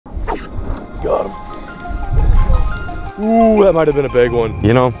Got him. Ooh, that might have been a big one.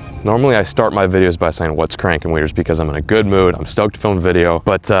 You know, normally I start my videos by saying what's cranking, Waders, because I'm in a good mood. I'm stoked to film a video,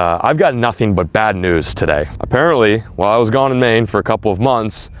 but I've got nothing but bad news today. Apparently, while I was gone in Maine for a couple of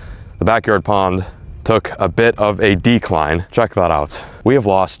months, the backyard pond took a bit of a decline. Check that out. We have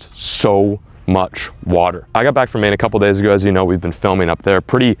lost so much water. I got back from Maine a couple days ago. As you know, we've been filming up there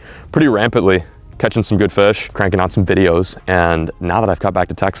pretty rampantly, catching some good fish, cranking out some videos. And now that I've got back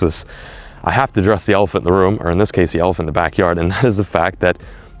to Texas, I have to address the elephant in the room, or in this case, the elephant in the backyard. And that is the fact that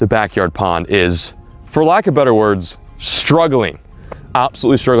the backyard pond is, for lack of better words, struggling.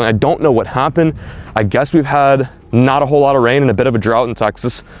 Absolutely struggling. I don't know what happened. I guess we've had not a whole lot of rain and a bit of a drought in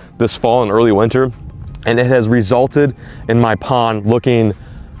Texas this fall and early winter. And it has resulted in my pond looking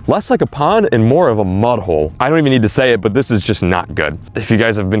less like a pond and more of a mud hole. I don't even need to say it, but this is just not good. If you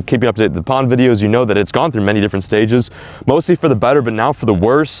guys have been keeping up to date with the pond videos, you know that it's gone through many different stages, mostly for the better, but now for the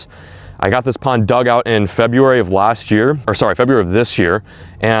worse. I got this pond dug out in February of February of this year,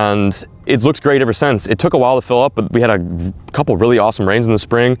 and it looks great ever since. It took a while to fill up, but we had a couple really awesome rains in the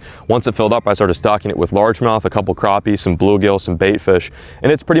spring. Once it filled up, I started stocking it with largemouth, a couple crappie, some bluegill, some bait fish,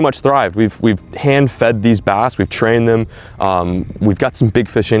 and it's pretty much thrived. We've hand fed these bass, we've trained them. We've got some big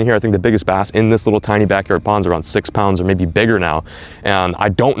fish in here. I think the biggest bass in this little tiny backyard pond is around 6 pounds or maybe bigger now, and I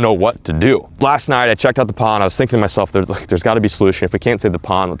don't know what to do. Last night I checked out the pond. I was thinking to myself, there's got to be a solution. If we can't save the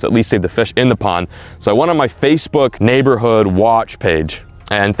pond, let's at least save the fish in the pond. So I went on my Facebook neighborhood watch page,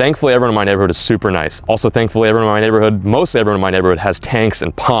 and thankfully everyone in my neighborhood is super nice. Also, thankfully everyone in my neighborhood, mostly everyone in my neighborhood, has tanks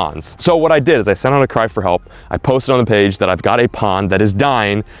and ponds. So what I did is I sent out a cry for help. I posted on the page that I've got a pond that is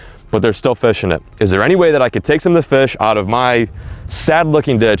dying, but there's still fish in it. Is there any way that I could take some of the fish out of my sad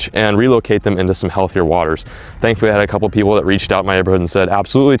looking ditch and relocate them into some healthier waters? Thankfully I had a couple people that reached out in my neighborhood and said,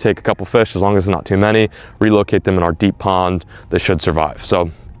 absolutely, take a couple fish as long as it's not too many, relocate them in our deep pond. They should survive. So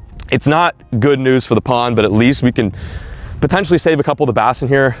it's not good news for the pond, but at least we can potentially save a couple of the bass in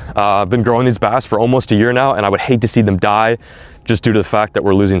here. I've been growing these bass for almost a year now, and I would hate to see them die just due to the fact that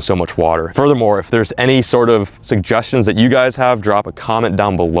we're losing so much water. Furthermore, if there's any sort of suggestions that you guys have, drop a comment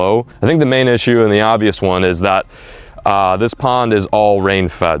down below. I think the main issue and the obvious one is that this pond is all rain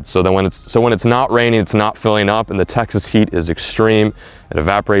fed. So when it's not raining, it's not filling up, and the Texas heat is extreme. It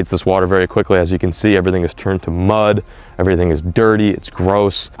evaporates this water very quickly. As you can see, everything is turned to mud. Everything is dirty, it's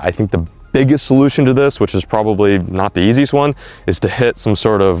gross. I think the biggest solution to this, which is probably not the easiest one, is to hit some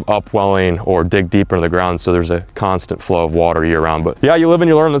sort of upwelling or dig deeper into the ground so there's a constant flow of water year round. But yeah, you live and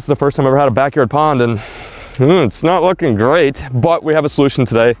you learn. This is the first time I've ever had a backyard pond, and it's not looking great, but we have a solution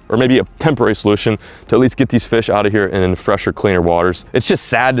today, or maybe a temporary solution, to at least get these fish out of here and in fresher, cleaner waters. It's just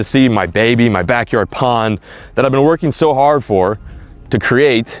sad to see my baby, my backyard pond that I've been working so hard for to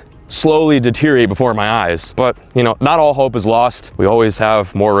create slowly deteriorate before my eyes. But you know, not all hope is lost. We always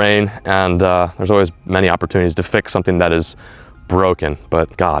have more rain, and there's always many opportunities to fix something that is broken.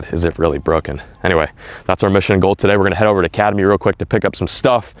 But God, is it really broken? Anyway, that's our mission and goal today. We're gonna head over to Academy real quick to pick up some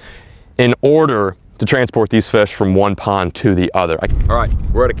stuff in order to transport these fish from one pond to the other. All right,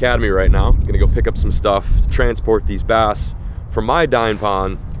 we're at Academy right now. Gonna go pick up some stuff to transport these bass from my dying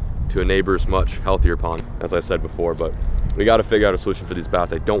pond to a neighbor's much healthier pond, as I said before. But we got to figure out a solution for these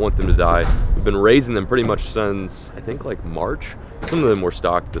bass. I don't want them to die. We've been raising them pretty much since, I think, like March. Some of them were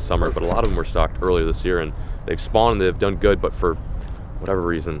stocked this summer, but a lot of them were stocked earlier this year, and they've spawned and they've done good, but for whatever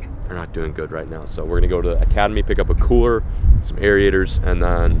reason, they're not doing good right now. So we're gonna go to the Academy, pick up a cooler, some aerators, and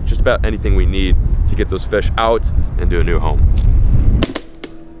then just about anything we need to get those fish out into a new home.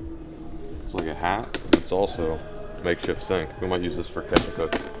 It's like a hat. It's also a makeshift sink. We might use this for catching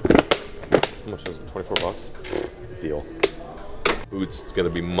cookies. How much is it? 24 bucks? Deal. Ooh, it's gonna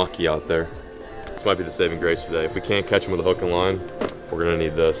be mucky out there. This might be the saving grace today. If we can't catch them with a hook and line, we're gonna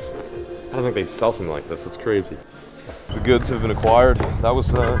need this. I don't think they'd sell something like this. It's crazy. The goods have been acquired. That was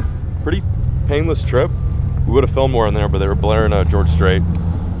a pretty painless trip. We would have filmed more in there, but they were blaring George Strait.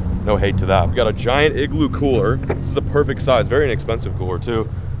 No hate to that. We got a giant Igloo cooler. This is a perfect size, very inexpensive cooler too,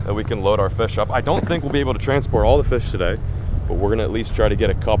 that we can load our fish up. I don't think we'll be able to transport all the fish today, but we're gonna at least try to get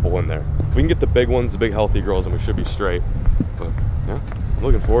a couple in there. If we can get the big ones, the big healthy girls, and we should be straight. But yeah, I'm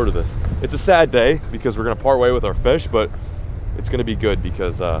looking forward to this. It's a sad day because we're gonna part way with our fish, but it's gonna be good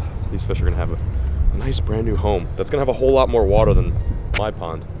because these fish are gonna have a nice brand new home that's gonna have a whole lot more water than my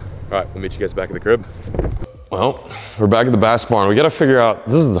pond. All right, we'll meet you guys back at the crib. Well, we're back at the bass barn. We gotta figure out,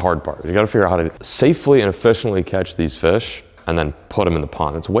 this is the hard part. You gotta figure out how to safely and efficiently catch these fish and then put them in the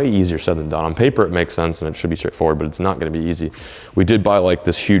pond. It's way easier said than done. On paper, it makes sense and it should be straightforward, but it's not gonna be easy. We did buy like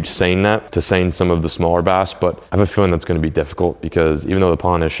this huge seine net to seine some of the smaller bass, but I have a feeling that's gonna be difficult because even though the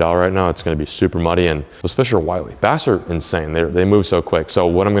pond is shallow right now, it's gonna be super muddy, and those fish are wily. Bass are insane, they move so quick. So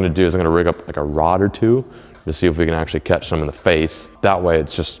what I'm gonna do is I'm gonna rig up like a rod or two to see if we can actually catch some in the face. That way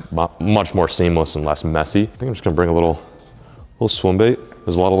it's just much more seamless and less messy. I think I'm just gonna bring a little swim bait.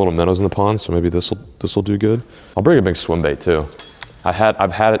 There's a lot of little minnows in the pond, so maybe this will do good. I'll bring a big swim bait too. I've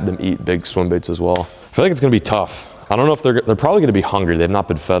had them eat big swim baits as well. I feel like it's gonna be tough. I don't know if they're probably gonna be hungry. They've not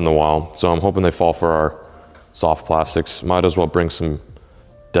been fed in a while, so I'm hoping they fall for our soft plastics. Might as well bring some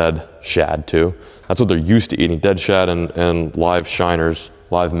dead shad too. That's what they're used to eating, dead shad and live shiners,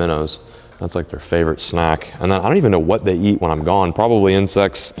 live minnows. That's like their favorite snack. And then I don't even know what they eat when I'm gone. Probably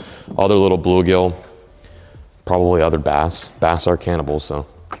insects, other little bluegill, probably other bass. Bass are cannibals, so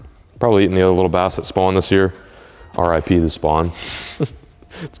probably eating the other little bass that spawned this year. RIP the spawn.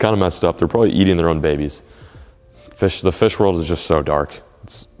 It's kind of messed up. They're probably eating their own babies. The fish world is just so dark.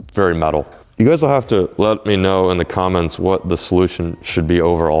 It's very metal. You guys will have to let me know in the comments what the solution should be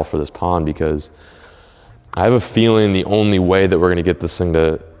overall for this pond, because I have a feeling the only way that we're gonna get this thing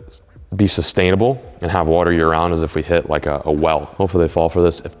to be sustainable and have water year round is if we hit like a well. Hopefully they fall for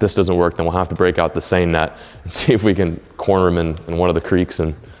this. If this doesn't work, then we'll have to break out the seine net and see if we can corner them in one of the creeks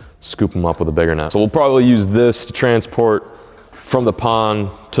and scoop them up with a bigger net. So we'll probably use this to transport from the pond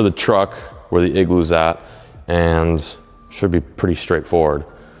to the truck where the igloo's at, and should be pretty straightforward.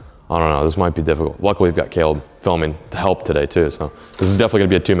 I don't know, this might be difficult. Luckily we've got Caleb filming to help today too, so this is definitely gonna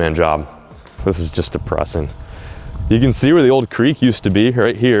be a two-man job. This is just depressing. You can see where the old creek used to be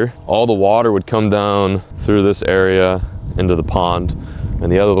right here. All the water would come down through this area into the pond,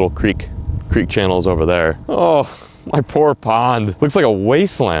 and the other little creek channel is over there. Oh, my poor pond. Looks like a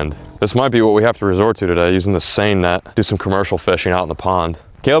wasteland. This might be what we have to resort to today, using the seine net, do some commercial fishing out in the pond.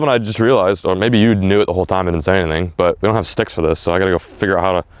 Caleb and I just realized, or maybe you knew it the whole time and didn't say anything, but we don't have sticks for this, so I gotta go figure out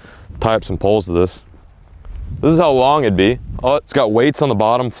how to tie up some poles to this. This is how long it'd be. Oh, it's got weights on the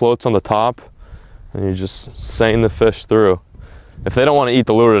bottom, floats on the top, and you just seine the fish through. If they don't want to eat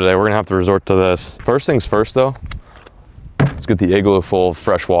the lure today, we're gonna have to resort to this. First things first though, let's get the igloo full of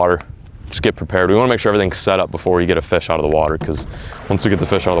fresh water. Just get prepared. We wanna make sure everything's set up before you get a fish out of the water, because once we get the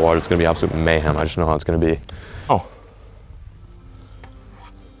fish out of the water, it's gonna be absolute mayhem. I just know how it's gonna be. Oh.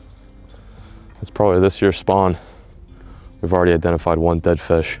 It's probably this year's spawn. We've already identified one dead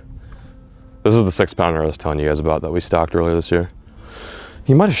fish. This is the 6-pounder I was telling you guys about that we stocked earlier this year.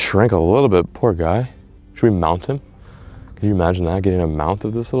 He might have shrank a little bit, poor guy. Should we mount him? Can you imagine that, getting a mount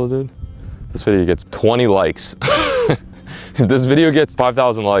of this little dude? This video gets 20 likes. If this video gets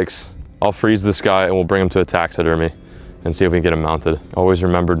 5,000 likes, I'll freeze this guy and we'll bring him to a taxidermy and see if we can get him mounted. Always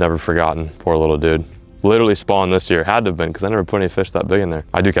remembered, never forgotten. Poor little dude. Literally spawned this year. Had to have been, because I never put any fish that big in there.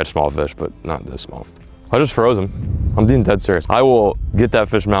 I do catch small fish, but not this small. I just froze him. I'm being dead serious. I will get that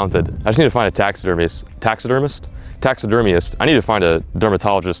fish mounted. I just need to find a taxidermist. I need to find a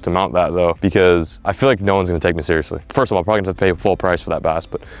dermatologist to mount that though, because I feel like no one's gonna take me seriously. First of all, I'm probably gonna have to pay full price for that bass,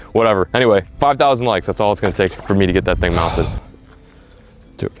 but whatever. Anyway, 5,000 likes, that's all it's gonna take for me to get that thing mounted.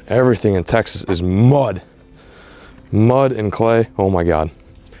 Dude, everything in Texas is mud. Mud and clay, oh my God.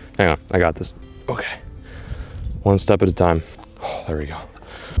 Hang on, I got this. Okay, one step at a time. Oh, there we go.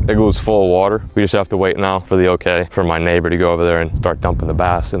 Igloo's full of water. We just have to wait now for the okay for my neighbor to go over there and start dumping the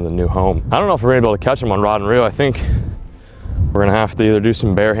bass in the new home. I don't know if we're gonna be able to catch them on rod and reel. I think we're gonna have to either do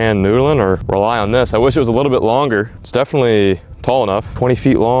some bare hand noodling or rely on this. I wish it was a little bit longer. It's definitely tall enough. 20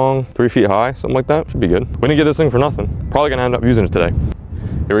 feet long, 3 feet high, something like that. Should be good. We didn't get this thing for nothing. Probably gonna end up using it today.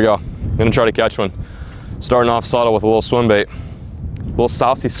 Here we go. I'm gonna try to catch one. Starting off subtle with a little swim bait. Little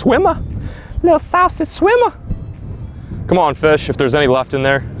saucy swimmer. Little saucy swimmer. Come on, fish, if there's any left in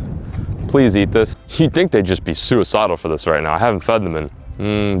there, please eat this. You'd think they'd just be suicidal for this right now. I haven't fed them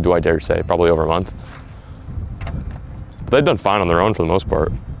in, do I dare say, probably over a month. But they've done fine on their own for the most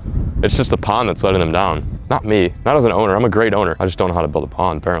part. It's just the pond that's letting them down. Not me, not as an owner. I'm a great owner. I just don't know how to build a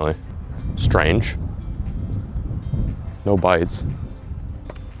pond, apparently. Strange. No bites.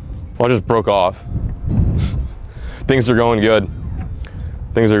 Well, I just broke off. Things are going good.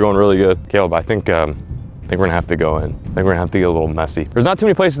 Things are going really good. Caleb, I think we're gonna have to go in. I think we're gonna have to get a little messy. There's not too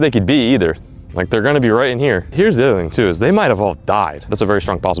many places they could be either. Like, they're gonna be right in here. Here's the other thing too, is they might have all died. That's a very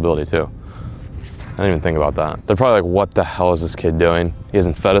strong possibility too. I didn't even think about that. They're probably like, what the hell is this kid doing? He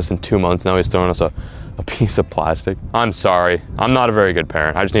hasn't fed us in 2 months, now he's throwing us a piece of plastic. I'm sorry, I'm not a very good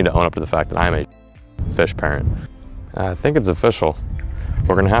parent. I just need to own up to the fact that I'm a fish parent. I think it's official.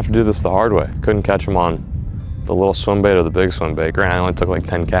 We're gonna have to do this the hard way. Couldn't catch him on the little swim bait or the big swim bait. Granted, I only took like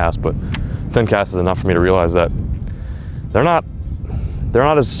 10 casts, but 10 casts is enough for me to realize that they're not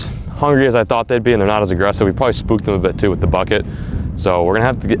as hungry as I thought they'd be, and they're not as aggressive. We probably spooked them a bit too with the bucket. So we're gonna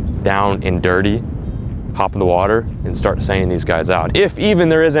have to get down and dirty, hop in the water, and start seining these guys out. If even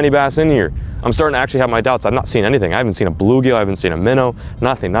there is any bass in here. I'm starting to actually have my doubts. I've not seen anything. I haven't seen a bluegill, I haven't seen a minnow,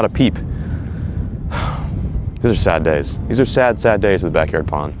 nothing, not a peep. These are sad days. These are sad, sad days at the backyard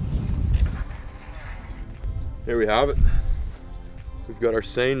pond. Here we have it. We've got our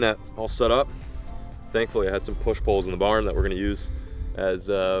seine net all set up. Thankfully, I had some push poles in the barn that we're gonna use as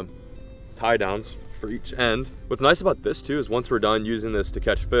tie downs for each end. What's nice about this too is once we're done using this to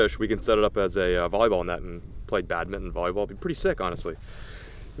catch fish, we can set it up as a volleyball net and play badminton, volleyball. It'd be pretty sick, honestly.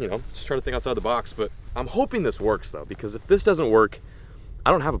 You know, just trying to think outside the box, but I'm hoping this works though, because if this doesn't work,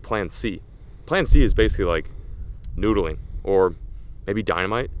 I don't have a plan C. Plan C is basically like noodling or maybe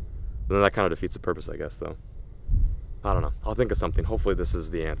dynamite. And then that kind of defeats the purpose, I guess, though. I don't know. I'll think of something. Hopefully this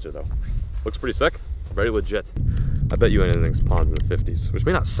is the answer though. Looks pretty sick, very legit. I bet you anything's ponds in the 50s, which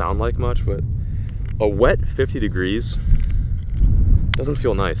may not sound like much, but a wet 50 degrees doesn't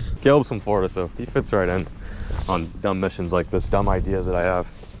feel nice. Caleb's from Florida, so he fits right in on dumb missions like this, dumb ideas that I have.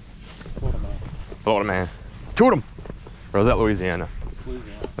 Florida man. Shoot him! Or is that Louisiana?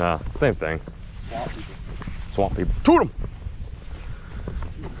 Louisiana. Same thing. Swamp people. Swamp people. Shoot him!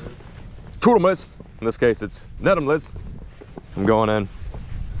 Shoot him, Liz. In this case, it's net him, Liz. I'm going in.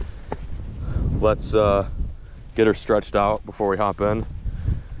 Let's get her stretched out before we hop in.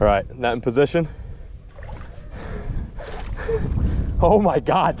 All right, net in position. Oh my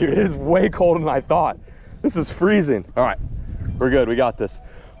God, dude, it is way colder than I thought. This is freezing. All right, we're good, we got this.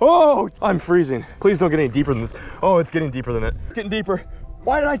 Oh, I'm freezing. Please don't get any deeper than this. Oh, it's getting deeper than it. It's getting deeper.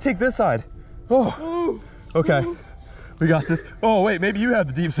 Why did I take this side? Oh, okay, we got this. Oh wait, maybe you have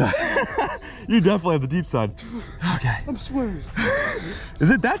the deep side. You definitely have the deep side. Okay. I'm swimming. Is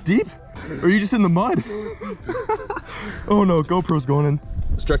it that deep? Or are you just in the mud? Oh no, GoPro's going in.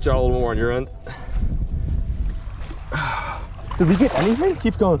 Stretch out a little more on your end. Did we get anything?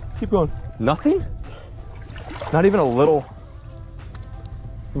 Keep going, keep going. Nothing? Not even a little.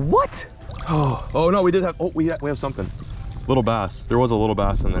 What? Oh no, we did have, we have something. Little bass. There was a little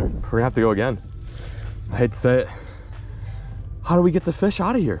bass in there. We're gonna have to go again. I hate to say it. How do we get the fish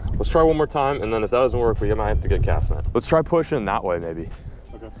out of here? Let's try one more time, and then if that doesn't work, we might have to get cast net. Let's try pushing that way, maybe.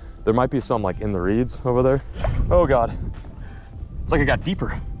 Okay. There might be some like in the reeds over there. Oh God. It's like it got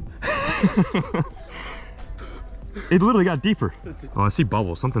deeper. It literally got deeper. Oh, I see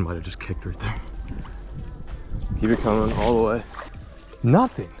bubbles. Something might have just kicked right there. Keep it coming all the way.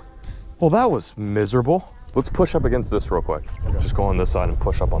 Nothing. Well, that was miserable. Let's push up against this real quick. Okay. Just go on this side and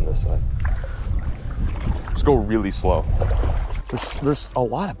push up on this side. Just go really slow. There's a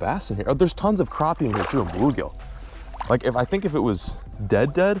lot of bass in here. Oh, there's tons of crappie in here too, and bluegill. Like I think if it was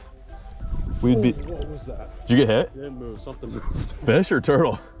dead, we'd be. What was that? Did you get hit? It didn't move. Something moved. Fish or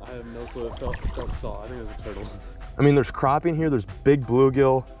turtle? I have no clue. It felt saw. I think it was a turtle. I mean, there's crappie in here. There's big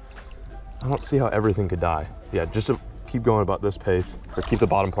bluegill. I don't see how everything could die. Yeah, just to keep going about this pace, or keep the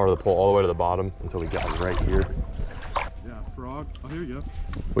bottom part of the pole all the way to the bottom until we get right here. Yeah, frog. Oh, here we go.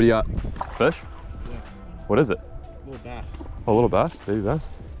 What do you got? Fish? Yeah. What is it? A little bass. Oh, a little bass? Baby bass?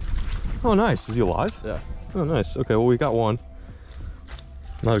 Oh, nice. Is he alive? Yeah. Oh, nice. Okay, well, we got one.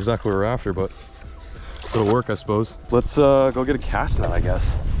 Not exactly what we're after, but it'll work, I suppose. Let's go get a cast net, I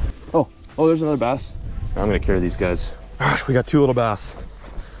guess. Oh, there's another bass. I'm gonna carry these guys. All right, we got two little bass.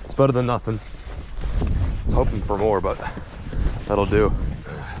 It's better than nothing. I was hoping for more, but that'll do.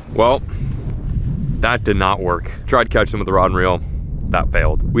 Well, that did not work. Tried catching them with the rod and reel. That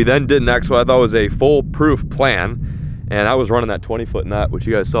failed. We then did next what I thought was a foolproof plan, and I was running that 20-foot net, which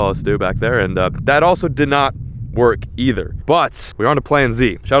you guys saw us do back there, and that also did not work either. But we're on to plan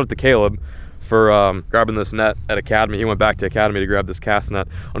Z. Shout out to Caleb for grabbing this net at Academy. He went back to Academy to grab this cast net.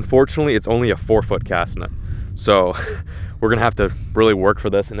 Unfortunately, it's only a 4-foot cast net, so we're gonna have to really work for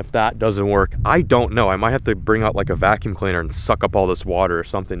this, and if that doesn't work, I don't know. I might have to bring out like a vacuum cleaner and suck up all this water or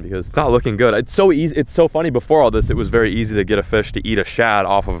something, because it's not looking good. It's so easy. It's so funny. Before all this, it was very easy to get a fish to eat a shad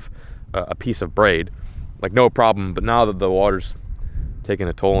off of a piece of braid, like no problem. But now that the water's taking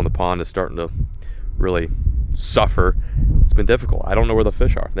a toll on the pond, is starting to really suffer. It's been difficult. I don't know where the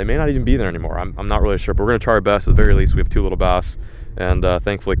fish are. They may not even be there anymore. I'm not really sure, but we're gonna try our best. At the very least, we have two little bass, and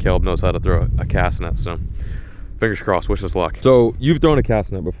thankfully Caleb knows how to throw a cast net, so fingers crossed, wish us luck. So you've thrown a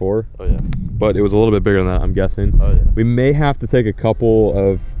cast net before. Oh yeah. But it was a little bit bigger than that, I'm guessing. Oh yeah. We may have to take a couple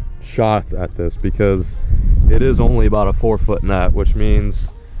of shots at this because it is only about a 4-foot net, which means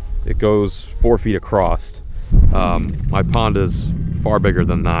it goes 4 feet across. My pond is far bigger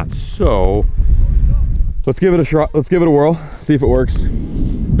than that, so let's give it a shot. Let's give it a whirl, see if it works.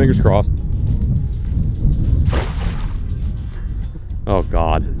 Fingers crossed. Oh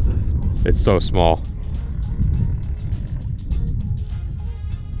God, it's so small.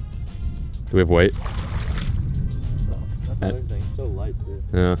 Do we have weight? That's another thing. It's so light, dude.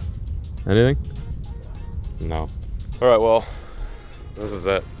 Yeah. Anything? No. All right, well, this is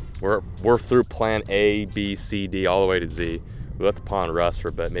it. We're through plan A, B, C, D, all the way to Z. We let the pond rest for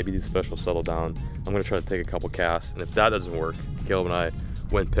a bit. Maybe these fish will settle down. I'm gonna try to take a couple casts, and if that doesn't work, Caleb and I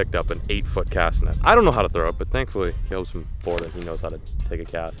went and picked up an 8-foot cast net. I don't know how to throw it, but thankfully Caleb's from Florida. He knows how to take a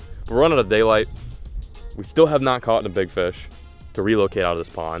cast. We're running out of daylight. We still have not caught a big fish to relocate out of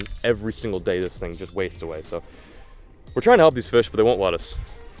this pond. Every single day this thing just wastes away. So we're trying to help these fish, but they won't let us.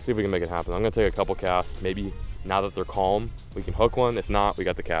 See if we can make it happen. I'm gonna take a couple casts. Maybe now that they're calm, we can hook one. If not, we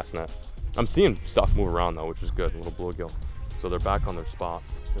got the cast net. I'm seeing stuff move around though, which is good, a little bluegill. So they're back on their spot.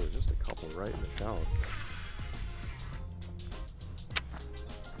 There's just a couple right in the shallow.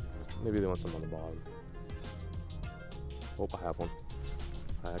 Maybe they want some on the bottom. Oh, I have one.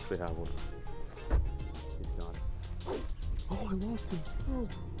 I actually have one. He's gone. Oh, I lost him. Oh,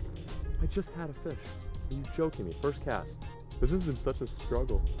 I just had a fish. Are you joking me? First cast. This has been such a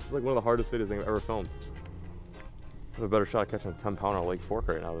struggle. It's like one of the hardest videos I've ever filmed. I have a better shot at catching a 10-pounder on Lake Fork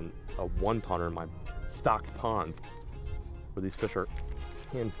right now than a 1-pounder in my stocked pond, where these fish are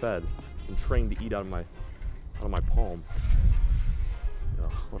hand-fed and trained to eat out of my palm.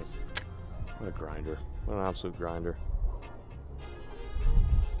 Ugh, what a grinder. What an absolute grinder.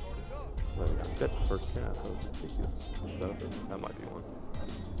 That's the first cast. That was ridiculous. That might be one.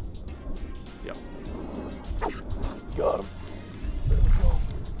 Yep. Got him.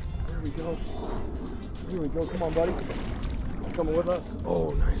 There we go. Here we go. Come on, buddy. Coming with us.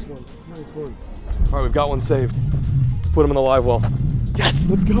 Oh, nice one. Nice one. All right, we've got one saved. Let's put him in the live well. Yes,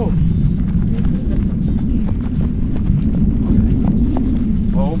 let's go.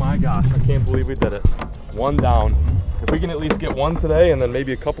 Oh my gosh, I can't believe we did it. One down. If we can at least get one today and then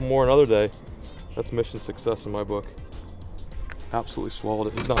maybe a couple more another day, that's mission success in my book. Absolutely swallowed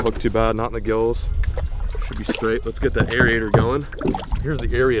it. He's not hooked too bad, not in the gills. Should be straight. Let's get that aerator going. Here's the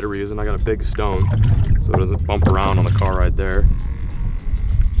aerator reason. I got a big stone so it doesn't bump around on the car right there.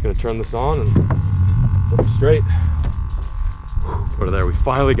 Just gonna turn this on and put him straight. Put it there. We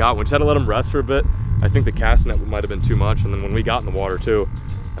finally got one. Just had to let him rest for a bit. I think the cast net might have been too much, and then when we got in the water too,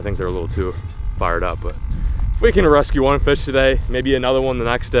 I think they're a little too fired up. But if we can rescue one fish today, maybe another one the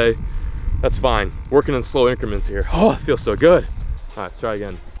next day, that's fine. Working in slow increments here. Oh, it feels so good. All right, try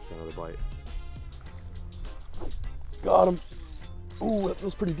again. Another bite. Got him. Ooh, that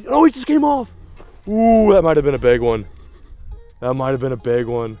feels pretty deep. Oh, he just came off. Ooh, that might have been a big one. That might have been a big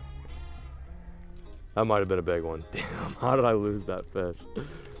one. That might have been a big one. Damn, how did I lose that fish?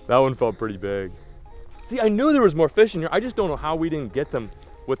 That one felt pretty big. See, I knew there was more fish in here. I just don't know how we didn't get them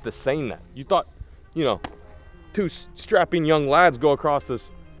with the seine net. You thought, you know, two strapping young lads go across this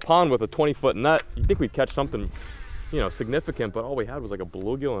pond with a 20-foot net. You'd think we'd catch something, you know, significant, but all we had was like a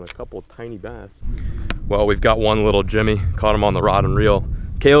bluegill and a couple of tiny bass. Well, we've got one little Jimmy, caught him on the rod and reel.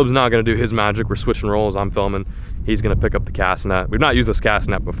 Caleb's not gonna do his magic. We're switching roles, I'm filming. He's gonna pick up the cast net. We've not used this cast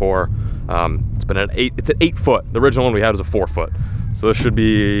net before. It's been it's an 8-foot. The original one we had was a 4-foot. So this should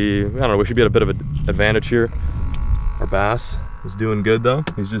be, I don't know, we should be at a bit of an advantage here. Our bass is doing good though.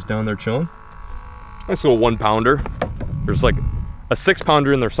 He's just down there chilling. Nice little 1-pounder. There's like a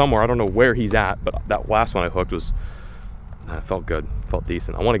 6-pounder in there somewhere. I don't know where he's at, but that last one I hooked was, felt good, felt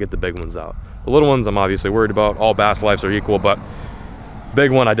decent. I want to get the big ones out. The little ones I'm obviously worried about. All bass lives are equal, but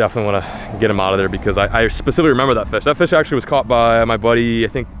big one I definitely want to get him out of there because I specifically remember that fish. That fish actually was caught by my buddy, I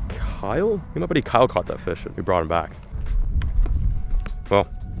think Kyle? My buddy Kyle caught that fish. We brought him back. Well,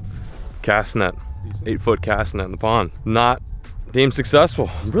 cast net, 8-foot cast net in the pond. Not deemed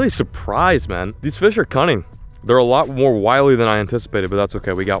successful. I'm really surprised, man. These fish are cunning. They're a lot more wily than I anticipated, but that's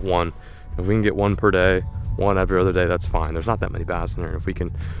okay. We got one. If we can get one per day, one every other day, that's fine. There's not that many bass in there. If we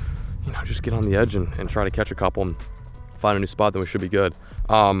can, you know, just get on the edge and try to catch a couple and find a new spot, then we should be good.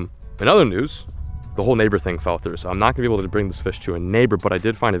 In other news, the whole neighbor thing fell through. So I'm not gonna be able to bring this fish to a neighbor, but I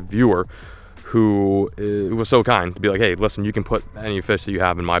did find a viewer who was so kind to be like, hey, listen, you can put any fish that you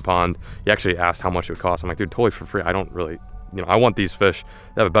have in my pond. He actually asked how much it would cost. I'm like, dude, totally for free. I don't really, you know, I want these fish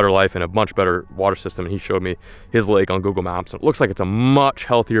to have a better life and a much better water system. And he showed me his lake on Google Maps. And it looks like it's a much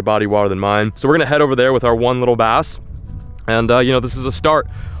healthier body of water than mine. So we're gonna head over there with our one little bass. And you know, this is a start.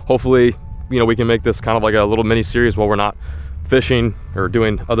 Hopefully, you know, we can make this kind of like a little mini series while we're not fishing or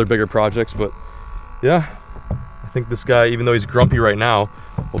doing other bigger projects. But yeah, I think this guy, even though he's grumpy right now,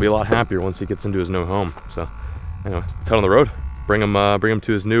 will be a lot happier once he gets into his new home. So anyway, let's head on the road. Bring him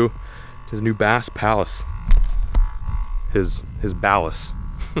to his new bass palace. His Ballas.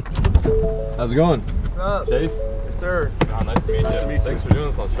 How's it going? What's up? Chase? sir. Nice to meet you. Nice to meet you. Thanks for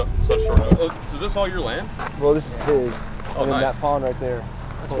doing this on such short notice. So is this all your land? Well, this is his. Oh, and then nice. that pond right there.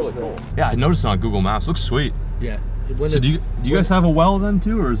 That's really cool. Yeah, I noticed it on Google Maps. Looks sweet. Yeah. So do you guys have a well then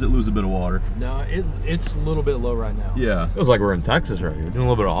too, or does it lose a bit of water? No, it's a little bit low right now. Yeah. It was like we're in Texas right here. Doing a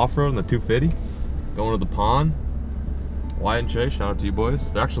little bit of off-road on the 250. Going to the pond. Wyatt and Chase, shout out to you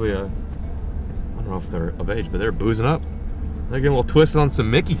boys. They're actually, I don't know if they're of age, but they're boozing up. They're getting a little twisted on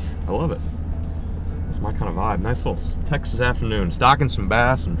some Mickeys. I love it. That's my kind of vibe. Nice little Texas afternoon. Stocking some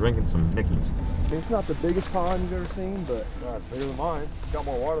bass and drinking some Mickeys. It's not the biggest pond you've ever seen, but it's bigger than mine. It's got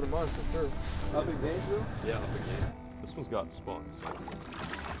more water than mine for sure. Up in Gainesville? Yeah, up in Gainesville. This one's got spawns.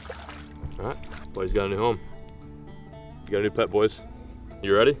 All right, boys got a new home. You got a new pet, boys.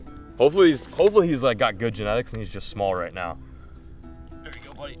 You ready? Hopefully he's like got good genetics and he's just small right now. There you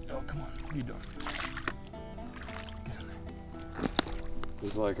go, buddy. Oh, come on. What are you doing?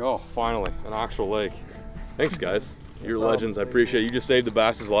 He's like, oh, finally, an actual lake. Thanks, guys. You're legends. I appreciate it. You just saved the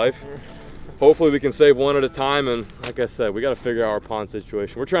bass's life. Hopefully we can save one at a time, and like I said, we got to figure out our pond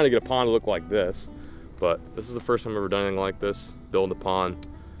situation. We're trying to get a pond to look like this, but this is the first time I've ever done anything like this, building a pond,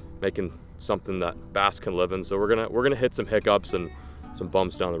 making something that bass can live in. So we're gonna hit some hiccups and some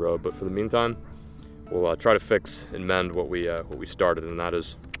bumps down the road, but for the meantime, we'll try to fix and mend what we started, and that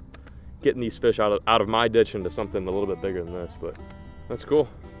is getting these fish out of my ditch into something a little bit bigger than this. But that's cool.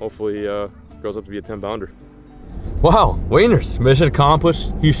 Hopefully grows up to be a 10-pounder. Wow, Wieners, mission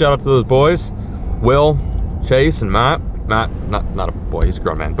accomplished. Huge shout out to those boys, Will, Chase, and Matt. Matt, not a boy, he's a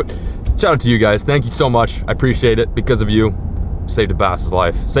grown man, but shout out to you guys. Thank you so much. I appreciate it. Because of you, saved a bass's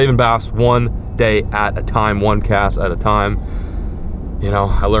life. Saving bass one day at a time, one cast at a time. You know,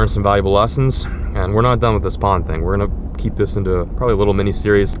 I learned some valuable lessons, and we're not done with this pond thing. We're gonna keep this into probably a little mini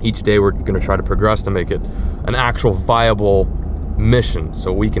series. Each day we're gonna try to progress to make it an actual viable mission,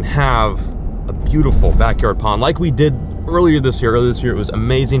 so we can have a beautiful backyard pond like we did earlier this year. Earlier this year it was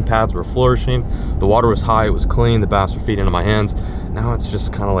amazing. Paths were flourishing, the water was high, it was clean, the bass were feeding into my hands. Now it's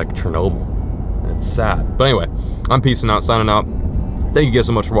just kind of like Chernobyl, and it's sad. But anyway, I'm peacing out, signing out. Thank you guys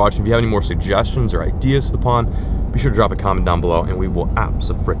so much for watching. If you have any more suggestions or ideas for the pond, be sure to drop a comment down below and we will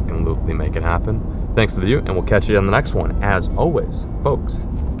abso-freaking-lutely make it happen. Thanks for the view, and we'll catch you on the next one. As always, folks,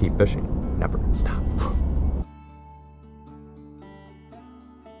 keep fishing, never stop.